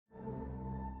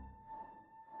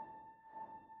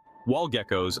Wall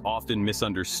geckos, often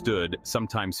misunderstood,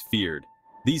 sometimes feared.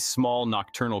 These small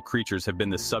nocturnal creatures have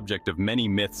been the subject of many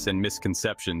myths and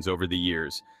misconceptions over the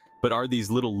years. But are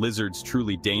these little lizards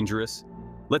truly dangerous?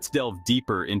 Let's delve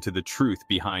deeper into the truth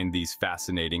behind these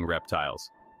fascinating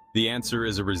reptiles. The answer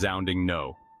is a resounding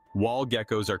no. Wall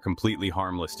geckos are completely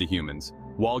harmless to humans.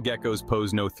 Wall geckos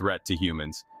pose no threat to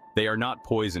humans. They are not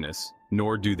poisonous,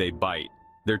 nor do they bite.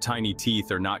 Their tiny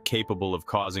teeth are not capable of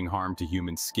causing harm to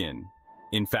human skin.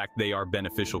 In fact, they are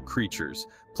beneficial creatures,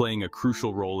 playing a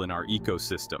crucial role in our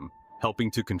ecosystem, helping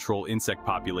to control insect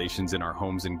populations in our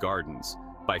homes and gardens.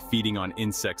 By feeding on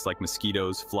insects like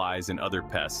mosquitoes, flies, and other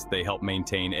pests, they help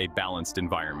maintain a balanced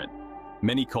environment.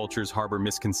 Many cultures harbor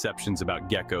misconceptions about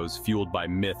geckos fueled by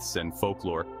myths and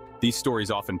folklore. These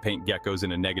stories often paint geckos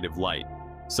in a negative light.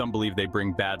 Some believe they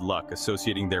bring bad luck,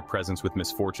 associating their presence with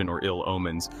misfortune or ill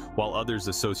omens, while others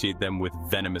associate them with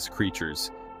venomous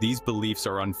creatures. These beliefs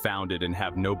are unfounded and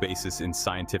have no basis in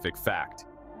scientific fact.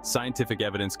 Scientific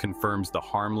evidence confirms the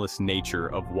harmless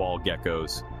nature of wall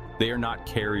geckos. They are not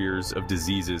carriers of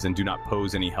diseases and do not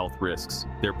pose any health risks.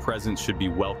 Their presence should be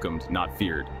welcomed, not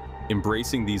feared.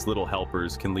 Embracing these little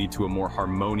helpers can lead to a more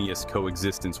harmonious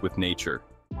coexistence with nature.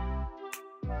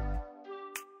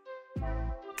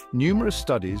 Numerous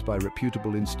studies by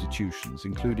reputable institutions,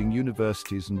 including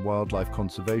universities and wildlife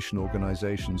conservation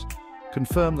organizations,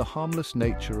 confirm the harmless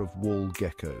nature of wall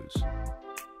geckos.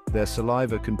 Their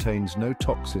saliva contains no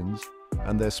toxins,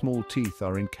 and their small teeth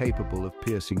are incapable of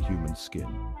piercing human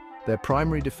skin. Their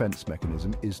primary defense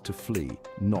mechanism is to flee,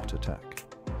 not attack.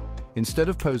 Instead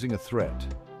of posing a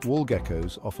threat, wall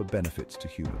geckos offer benefits to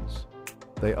humans.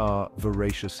 They are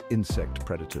voracious insect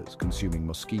predators, consuming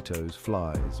mosquitoes,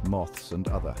 flies, moths, and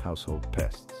other household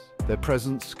pests. Their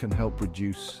presence can help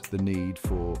reduce the need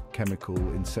for chemical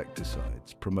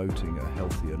insecticides, promoting a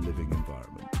healthier living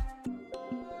environment.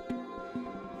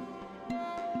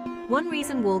 One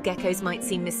reason wall geckos might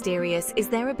seem mysterious is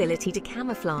their ability to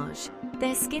camouflage.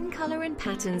 Their skin color and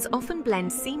patterns often blend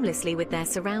seamlessly with their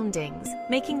surroundings,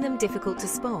 making them difficult to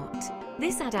spot.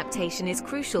 This adaptation is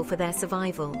crucial for their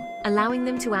survival, allowing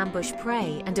them to ambush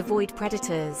prey and avoid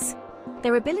predators.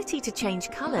 Their ability to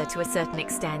change color to a certain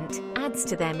extent adds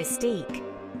to their mystique.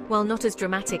 While not as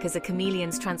dramatic as a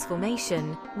chameleon's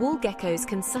transformation, wall geckos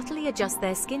can subtly adjust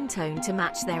their skin tone to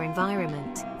match their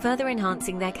environment, further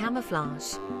enhancing their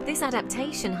camouflage. This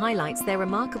adaptation highlights their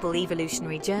remarkable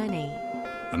evolutionary journey.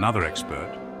 Another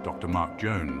expert, Dr. Mark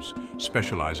Jones,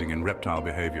 specializing in reptile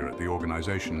behavior at the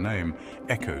organization name,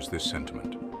 echoes this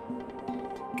sentiment.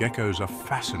 Geckos are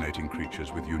fascinating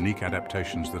creatures with unique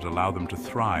adaptations that allow them to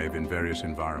thrive in various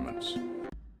environments.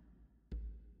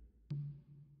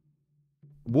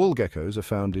 Wall geckos are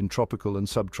found in tropical and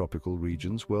subtropical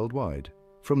regions worldwide.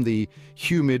 From the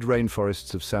humid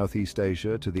rainforests of Southeast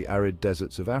Asia to the arid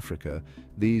deserts of Africa,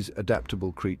 these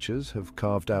adaptable creatures have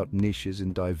carved out niches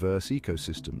in diverse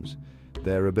ecosystems.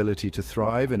 Their ability to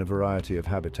thrive in a variety of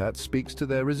habitats speaks to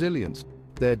their resilience.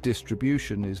 Their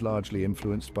distribution is largely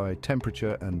influenced by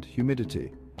temperature and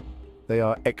humidity. They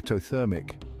are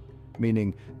ectothermic,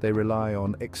 meaning they rely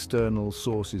on external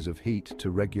sources of heat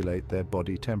to regulate their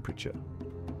body temperature.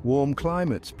 Warm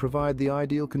climates provide the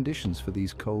ideal conditions for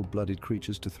these cold-blooded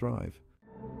creatures to thrive.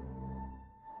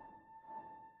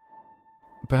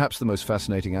 Perhaps the most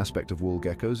fascinating aspect of wall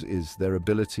geckos is their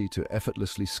ability to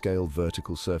effortlessly scale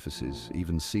vertical surfaces,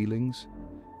 even ceilings.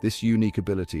 This unique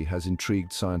ability has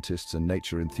intrigued scientists and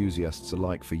nature enthusiasts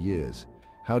alike for years.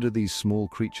 How do these small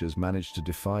creatures manage to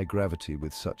defy gravity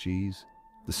with such ease?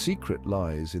 The secret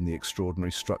lies in the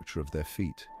extraordinary structure of their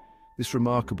feet. This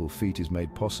remarkable feat is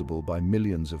made possible by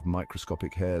millions of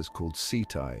microscopic hairs called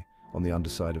setae on the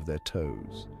underside of their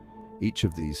toes. Each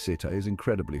of these setae is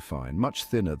incredibly fine, much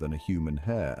thinner than a human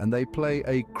hair, and they play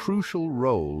a crucial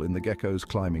role in the gecko's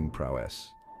climbing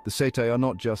prowess. The setae are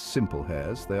not just simple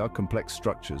hairs, they are complex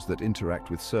structures that interact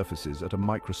with surfaces at a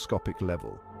microscopic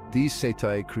level. These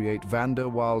setae create van der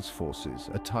Waals forces,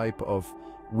 a type of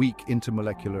weak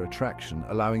intermolecular attraction,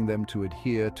 allowing them to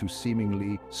adhere to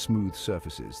seemingly smooth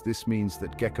surfaces. This means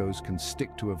that geckos can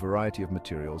stick to a variety of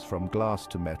materials from glass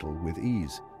to metal with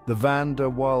ease. The van der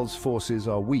Waals forces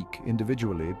are weak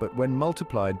individually, but when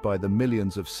multiplied by the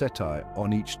millions of setae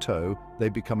on each toe, they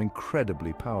become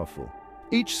incredibly powerful.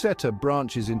 Each seta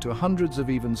branches into hundreds of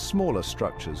even smaller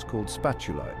structures called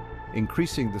spatulae,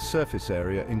 increasing the surface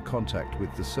area in contact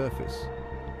with the surface.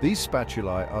 These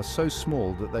spatulae are so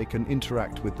small that they can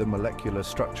interact with the molecular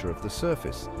structure of the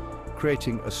surface,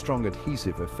 creating a strong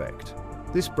adhesive effect.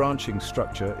 This branching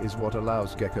structure is what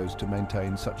allows geckos to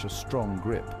maintain such a strong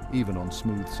grip, even on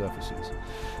smooth surfaces.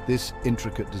 This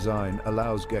intricate design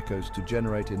allows geckos to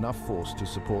generate enough force to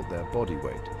support their body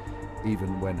weight,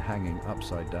 even when hanging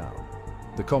upside down.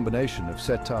 The combination of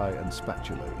setae and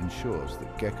spatula ensures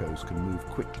that geckos can move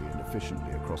quickly and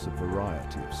efficiently across a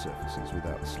variety of surfaces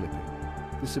without slipping.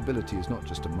 This ability is not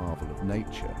just a marvel of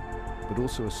nature, but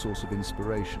also a source of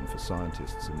inspiration for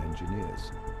scientists and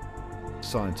engineers.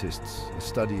 Scientists are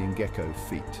studying gecko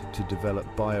feet to develop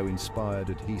bio-inspired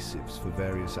adhesives for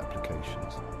various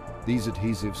applications. These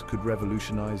adhesives could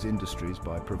revolutionize industries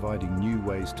by providing new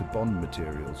ways to bond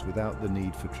materials without the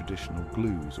need for traditional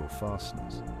glues or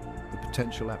fasteners. The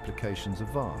potential applications are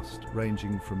vast,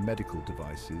 ranging from medical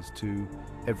devices to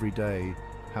everyday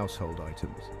household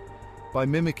items. By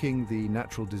mimicking the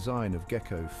natural design of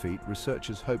gecko feet,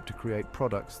 researchers hope to create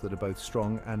products that are both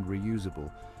strong and reusable,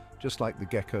 just like the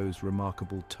gecko's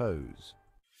remarkable toes.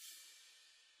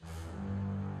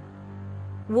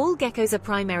 Wall geckos are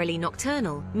primarily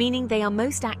nocturnal, meaning they are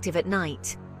most active at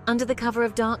night. Under the cover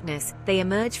of darkness, they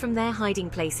emerge from their hiding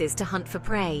places to hunt for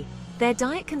prey. Their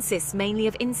diet consists mainly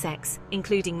of insects,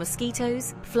 including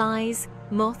mosquitoes, flies,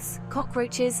 moths,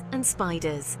 cockroaches, and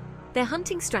spiders. Their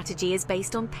hunting strategy is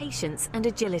based on patience and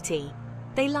agility.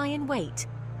 They lie in wait,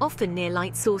 often near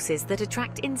light sources that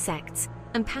attract insects,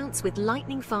 and pounce with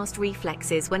lightning-fast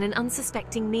reflexes when an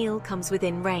unsuspecting meal comes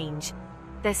within range.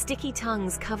 Their sticky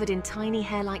tongues covered in tiny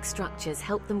hair-like structures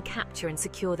help them capture and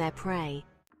secure their prey.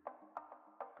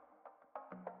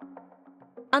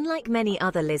 Unlike many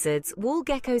other lizards, wall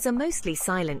geckos are mostly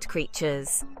silent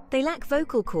creatures. They lack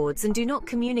vocal cords and do not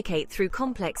communicate through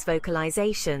complex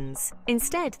vocalizations.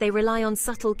 Instead, they rely on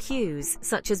subtle cues,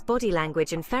 such as body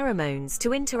language and pheromones,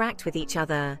 to interact with each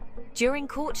other. During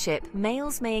courtship,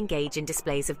 males may engage in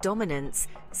displays of dominance,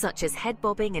 such as head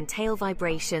bobbing and tail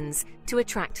vibrations, to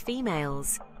attract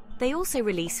females. They also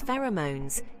release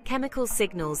pheromones, chemical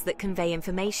signals that convey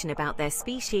information about their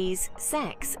species,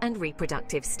 sex, and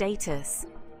reproductive status.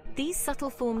 These subtle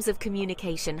forms of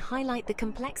communication highlight the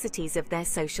complexities of their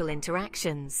social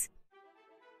interactions.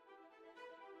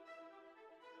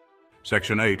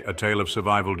 Section 8, a tale of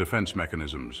survival defense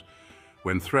mechanisms.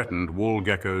 When threatened, wall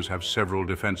geckos have several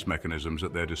defense mechanisms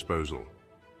at their disposal.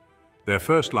 Their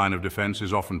first line of defense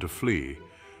is often to flee,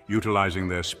 utilizing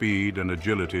their speed and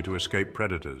agility to escape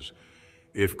predators.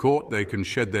 If caught, they can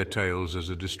shed their tails as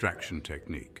a distraction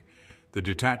technique. The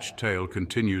detached tail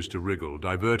continues to wriggle,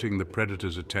 diverting the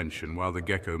predator's attention while the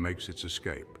gecko makes its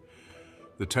escape.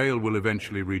 The tail will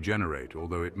eventually regenerate,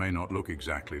 although it may not look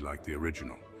exactly like the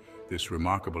original. This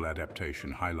remarkable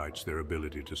adaptation highlights their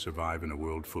ability to survive in a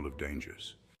world full of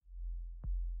dangers.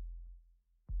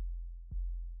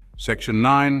 Section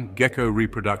 9, Gecko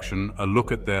Reproduction, a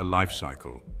look at their life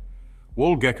cycle.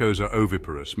 Wall geckos are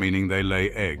oviparous, meaning they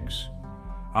lay eggs.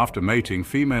 After mating,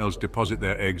 females deposit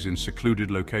their eggs in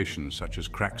secluded locations, such as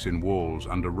cracks in walls,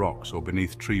 under rocks, or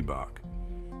beneath tree bark.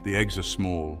 The eggs are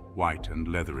small, white, and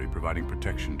leathery, providing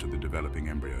protection to the developing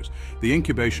embryos. The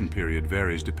incubation period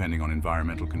varies depending on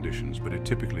environmental conditions, but it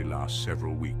typically lasts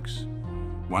several weeks.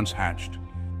 Once hatched,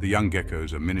 the young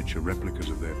geckos are miniature replicas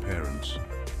of their parents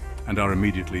and are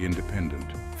immediately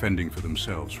independent, fending for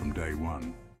themselves from day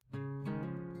one.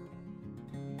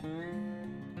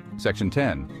 Section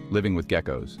 10, Living with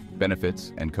Geckos,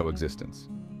 Benefits and Coexistence.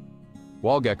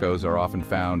 Wall geckos are often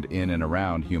found in and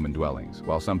around human dwellings.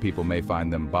 While some people may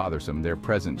find them bothersome, their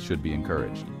presence should be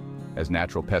encouraged. As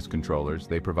natural pest controllers,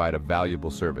 they provide a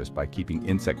valuable service by keeping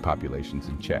insect populations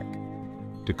in check.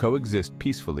 To coexist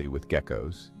peacefully with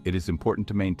geckos, it is important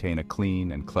to maintain a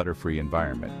clean and clutter-free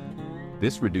environment.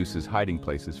 This reduces hiding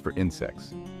places for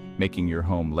insects, making your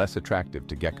home less attractive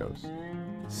to geckos.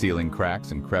 Sealing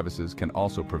cracks and crevices can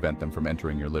also prevent them from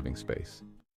entering your living space.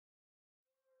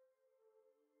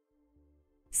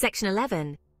 Section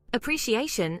 11.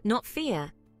 Appreciation, not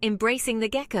fear. Embracing the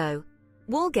gecko.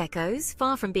 Wall geckos,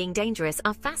 far from being dangerous,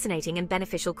 are fascinating and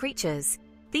beneficial creatures.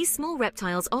 These small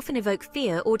reptiles often evoke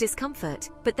fear or discomfort,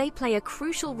 but they play a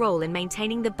crucial role in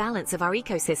maintaining the balance of our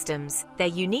ecosystems. Their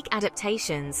unique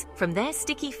adaptations, from their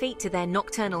sticky feet to their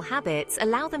nocturnal habits,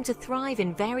 allow them to thrive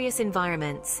in various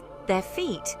environments. Their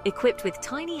feet, equipped with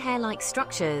tiny hair-like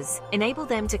structures, enable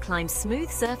them to climb smooth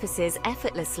surfaces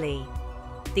effortlessly.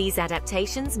 These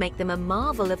adaptations make them a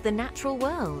marvel of the natural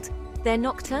world. Their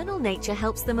nocturnal nature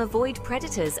helps them avoid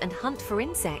predators and hunt for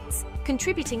insects,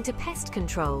 contributing to pest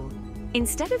control.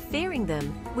 Instead of fearing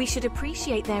them, we should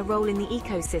appreciate their role in the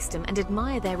ecosystem and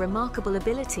admire their remarkable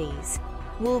abilities.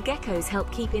 Wall geckos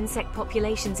help keep insect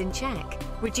populations in check,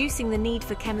 reducing the need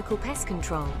for chemical pest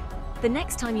control. The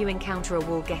next time you encounter a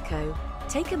wall gecko,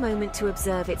 Take a moment to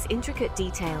observe its intricate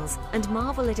details and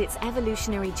marvel at its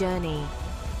evolutionary journey.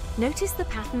 Notice the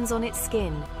patterns on its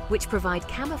skin, which provide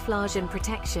camouflage and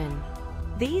protection.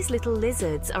 These little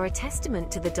lizards are a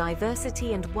testament to the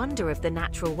diversity and wonder of the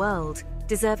natural world,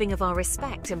 deserving of our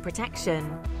respect and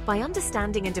protection. By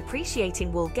understanding and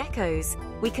appreciating wool geckos,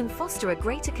 we can foster a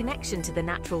greater connection to the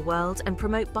natural world and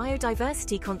promote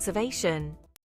biodiversity conservation.